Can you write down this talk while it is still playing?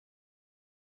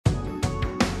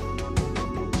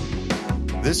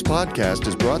This podcast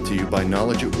is brought to you by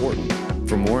Knowledge at Wharton.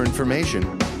 For more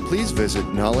information, please visit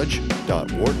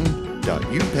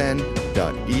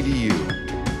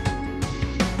knowledge.wharton.upenn.edu.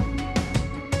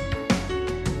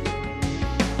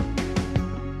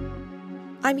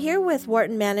 I'm here with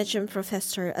Wharton Management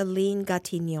Professor Aline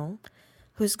Gattignon,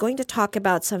 who's going to talk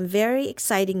about some very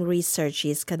exciting research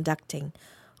she is conducting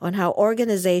on how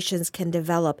organizations can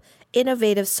develop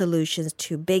innovative solutions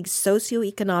to big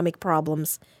socioeconomic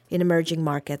problems in emerging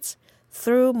markets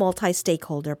through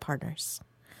multi-stakeholder partners.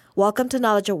 Welcome to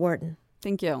Knowledge at Wharton.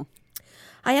 Thank you.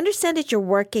 I understand that you're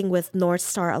working with North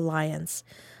Star Alliance,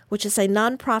 which is a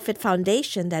nonprofit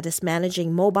foundation that is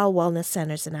managing mobile wellness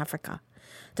centers in Africa.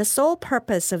 The sole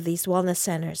purpose of these wellness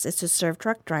centers is to serve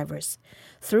truck drivers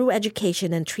through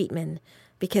education and treatment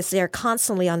because they are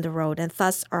constantly on the road and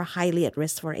thus are highly at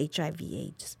risk for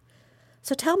HIV/AIDS.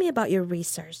 So tell me about your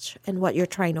research and what you're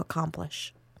trying to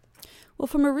accomplish. Well,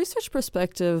 from a research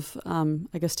perspective,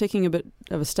 I guess taking a bit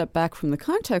of a step back from the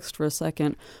context for a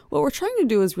second, what we're trying to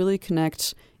do is really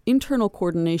connect internal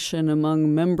coordination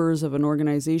among members of an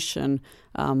organization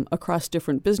across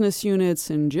different business units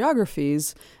and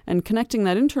geographies, and connecting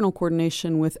that internal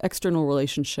coordination with external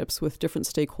relationships with different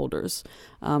stakeholders.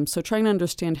 So trying to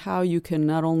understand how you can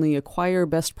not only acquire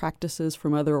best practices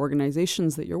from other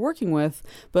organizations that you're working with,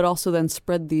 but also then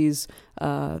spread these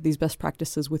best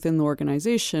practices within the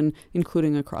organization,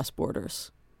 including across borders.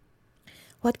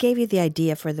 What gave you the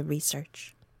idea for the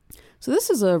research? So this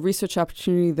is a research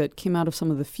opportunity that came out of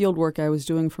some of the field work I was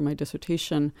doing for my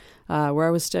dissertation, where I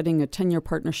was studying a 10-year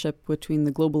partnership between the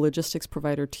global logistics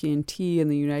provider TNT and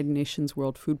the United Nations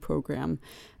World Food Program.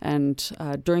 And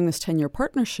during this 10-year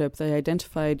partnership, they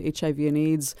identified HIV and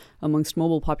AIDS amongst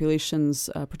mobile populations,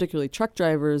 particularly truck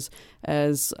drivers,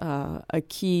 as a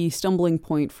key stumbling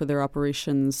point for their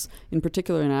operations, in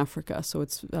particular in Africa. So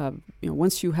it's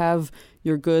once you have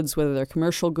your goods, whether they're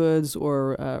commercial goods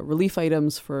or relief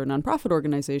items for nonprofit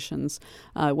organizations,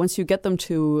 once you get them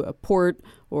to a port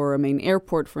or a main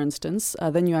airport, for instance,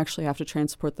 then you actually have to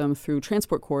transport them through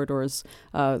transport corridors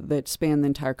that span the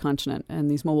entire continent.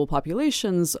 And these mobile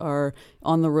populations are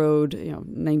on the road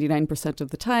 99% of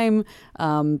the time.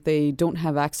 They don't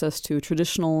have access to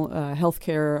traditional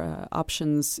healthcare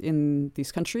options in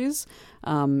these countries,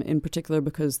 in particular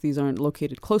because these aren't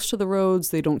located close to the roads.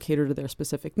 They don't cater to their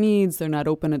specific needs. They're not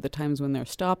open at the times when they're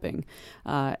stopping.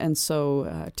 And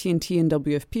so TNT and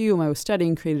WFP, whom I was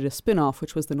studying, created a spin-off,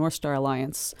 which was the North Star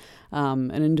Alliance, an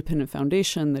independent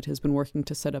foundation that has been working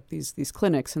to set up these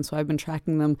clinics. And so I've been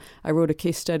tracking them. I wrote a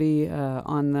case study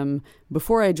on them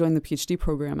before I joined the PhD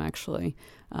program, actually,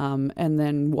 and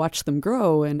then watched them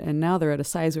grow. And now they're at a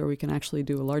size where we can actually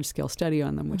do a large-scale study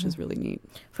on them, which is really neat.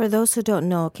 For those who don't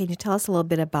know, can you tell us a little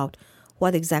bit about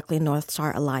what exactly North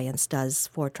Star Alliance does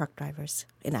for truck drivers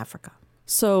in Africa?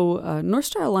 So North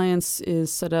Star Alliance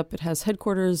is set up. It has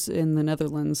headquarters in the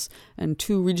Netherlands and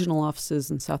 2 regional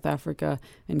offices in South Africa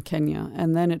and Kenya.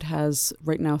 And then it has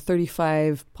right now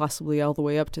 35, possibly all the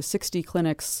way up to 60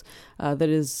 clinics that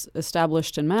is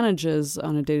established and manages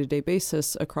on a day-to-day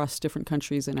basis across different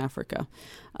countries in Africa.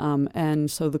 And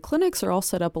so the clinics are all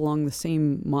set up along the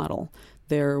same model.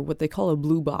 They're what they call a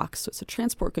blue box. So it's a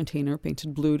transport container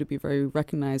painted blue to be very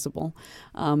recognizable.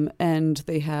 And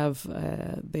they have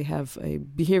a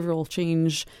behavioral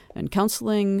change and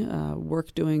counseling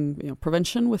work doing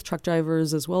prevention with truck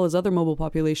drivers as well as other mobile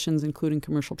populations, including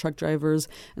commercial truck drivers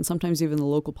and sometimes even the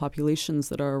local populations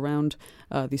that are around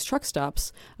these truck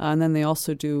stops. And then they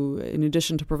also do, in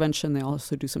addition to prevention, they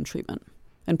also do some treatment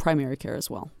and primary care as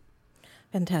well.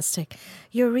 Fantastic.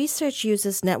 Your research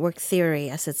uses network theory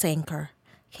as its anchor.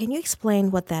 Can you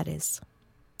explain what that is?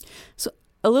 So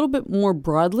a little bit more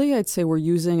broadly, I'd say we're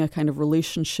using a kind of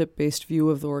relationship-based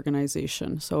view of the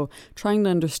organization. So trying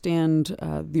to understand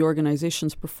the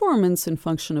organization's performance in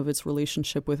function of its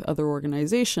relationship with other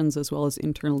organizations as well as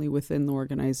internally within the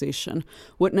organization.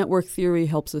 What network theory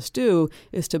helps us do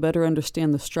is to better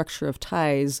understand the structure of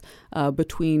ties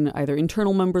between either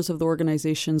internal members of the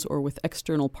organizations or with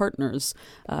external partners.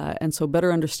 And so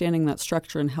better understanding that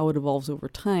structure and how it evolves over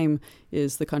time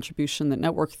is the contribution that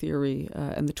network theory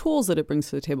and the tools that it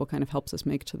brings to the table kind of helps us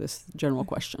make to this general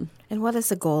question. And what is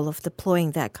the goal of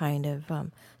deploying that kind of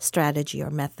strategy or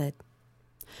method?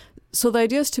 So the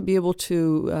idea is to be able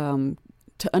to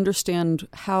understand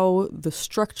how the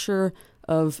structure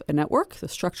of a network, the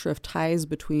structure of ties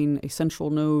between a central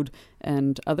node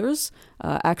and others,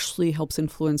 actually helps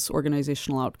influence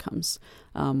organizational outcomes.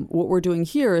 What we're doing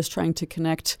here is trying to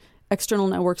connect external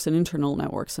networks and internal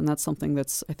networks, and that's something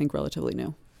that's, I think, relatively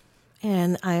new.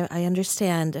 And I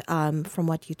understand from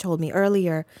what you told me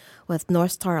earlier with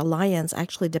North Star Alliance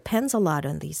actually depends a lot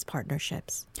on these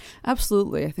partnerships.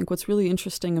 Absolutely. I think what's really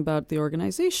interesting about the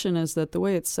organization is that the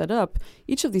way it's set up,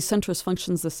 each of these centers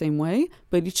functions the same way,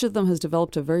 but each of them has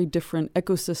developed a very different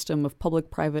ecosystem of public,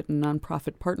 private, and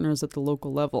nonprofit partners at the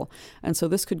local level. And so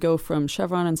this could go from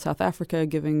Chevron in South Africa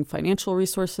giving financial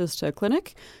resources to a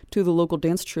clinic to the local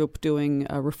dance troupe doing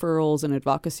referrals and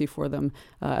advocacy for them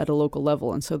at a local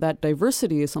level. And so that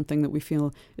diversity is something that we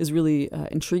feel is really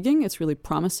intriguing. It's really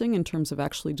promising in terms of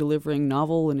actually delivering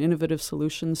novel and innovative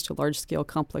solutions to large-scale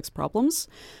complex problems.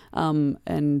 But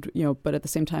at the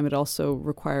same time, it also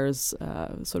requires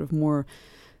sort of more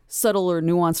subtle or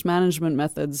nuanced management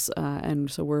methods. And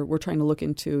so we're trying to look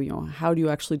into, how do you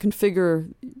actually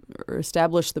configure or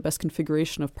establish the best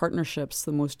configuration of partnerships,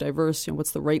 the most diverse,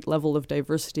 what's the right level of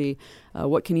diversity,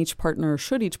 what can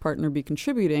should each partner be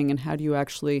contributing, and how do you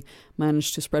actually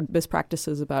manage to spread best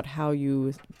practices about how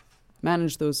you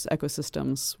manage those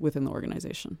ecosystems within the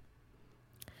organization.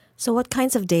 So what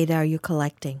kinds of data are you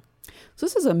collecting? So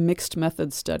this is a mixed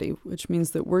method study, which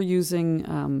means that we're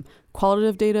using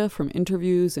qualitative data from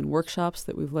interviews and workshops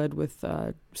that we've led with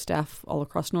staff all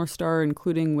across North Star,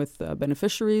 including with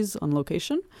beneficiaries on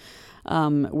location.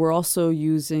 We're also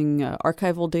using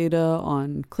archival data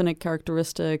on clinic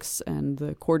characteristics and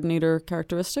the coordinator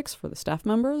characteristics for the staff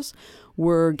members.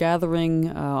 We're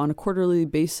gathering on a quarterly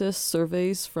basis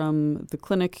surveys from the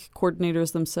clinic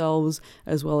coordinators themselves,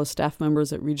 as well as staff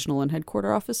members at regional and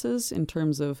headquarter offices in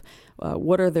terms of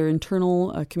what are their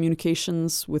internal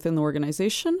communications within the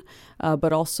organization,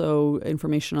 but also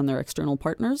information on their external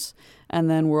partners. And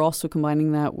then we're also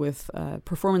combining that with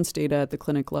performance data at the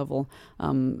clinic level.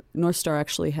 North Star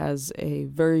actually has a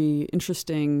very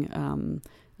interesting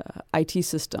IT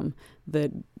system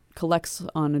that collects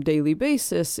on a daily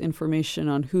basis information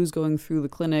on who's going through the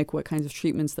clinic, what kinds of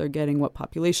treatments they're getting, what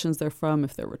populations they're from,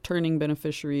 if they're returning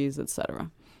beneficiaries, etc.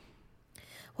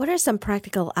 What are some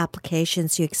practical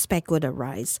applications you expect would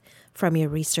arise from your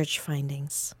research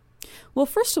findings? Well,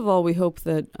 first of all, we hope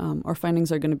that our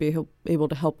findings are going to be able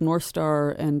to help North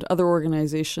Star and other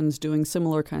organizations doing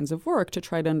similar kinds of work to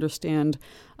try to understand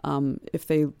if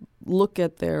they look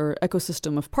at their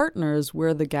ecosystem of partners,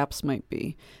 where the gaps might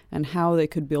be and how they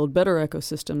could build better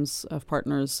ecosystems of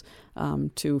partners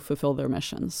to fulfill their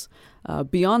missions.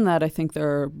 Beyond that, I think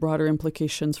there are broader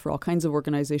implications for all kinds of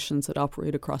organizations that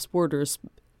operate across borders,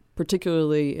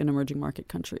 particularly in emerging market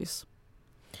countries.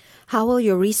 How will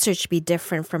your research be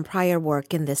different from prior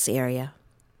work in this area?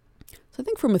 So I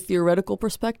think from a theoretical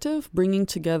perspective, bringing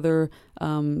together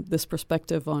this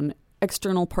perspective on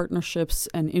external partnerships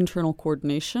and internal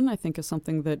coordination, I think is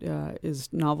something that is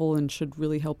novel and should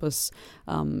really help us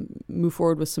move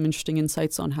forward with some interesting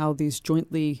insights on how these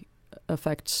jointly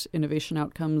affect innovation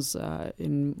outcomes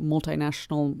in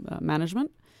multinational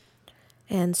management.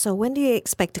 And so when do you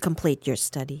expect to complete your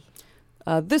study?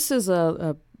 This is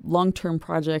a long-term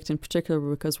project, in particular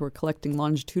because we're collecting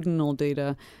longitudinal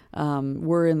data.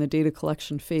 We're in the data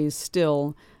collection phase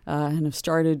still and have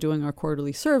started doing our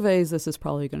quarterly surveys. This is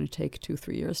probably going to take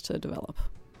 2-3 years to develop.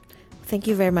 Thank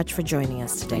you very much for joining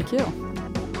us today. Thank you.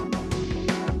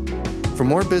 For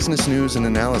more business news and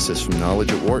analysis from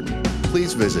Knowledge at Wharton,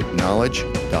 please visit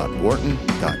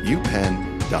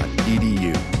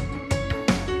knowledge.wharton.upenn.edu.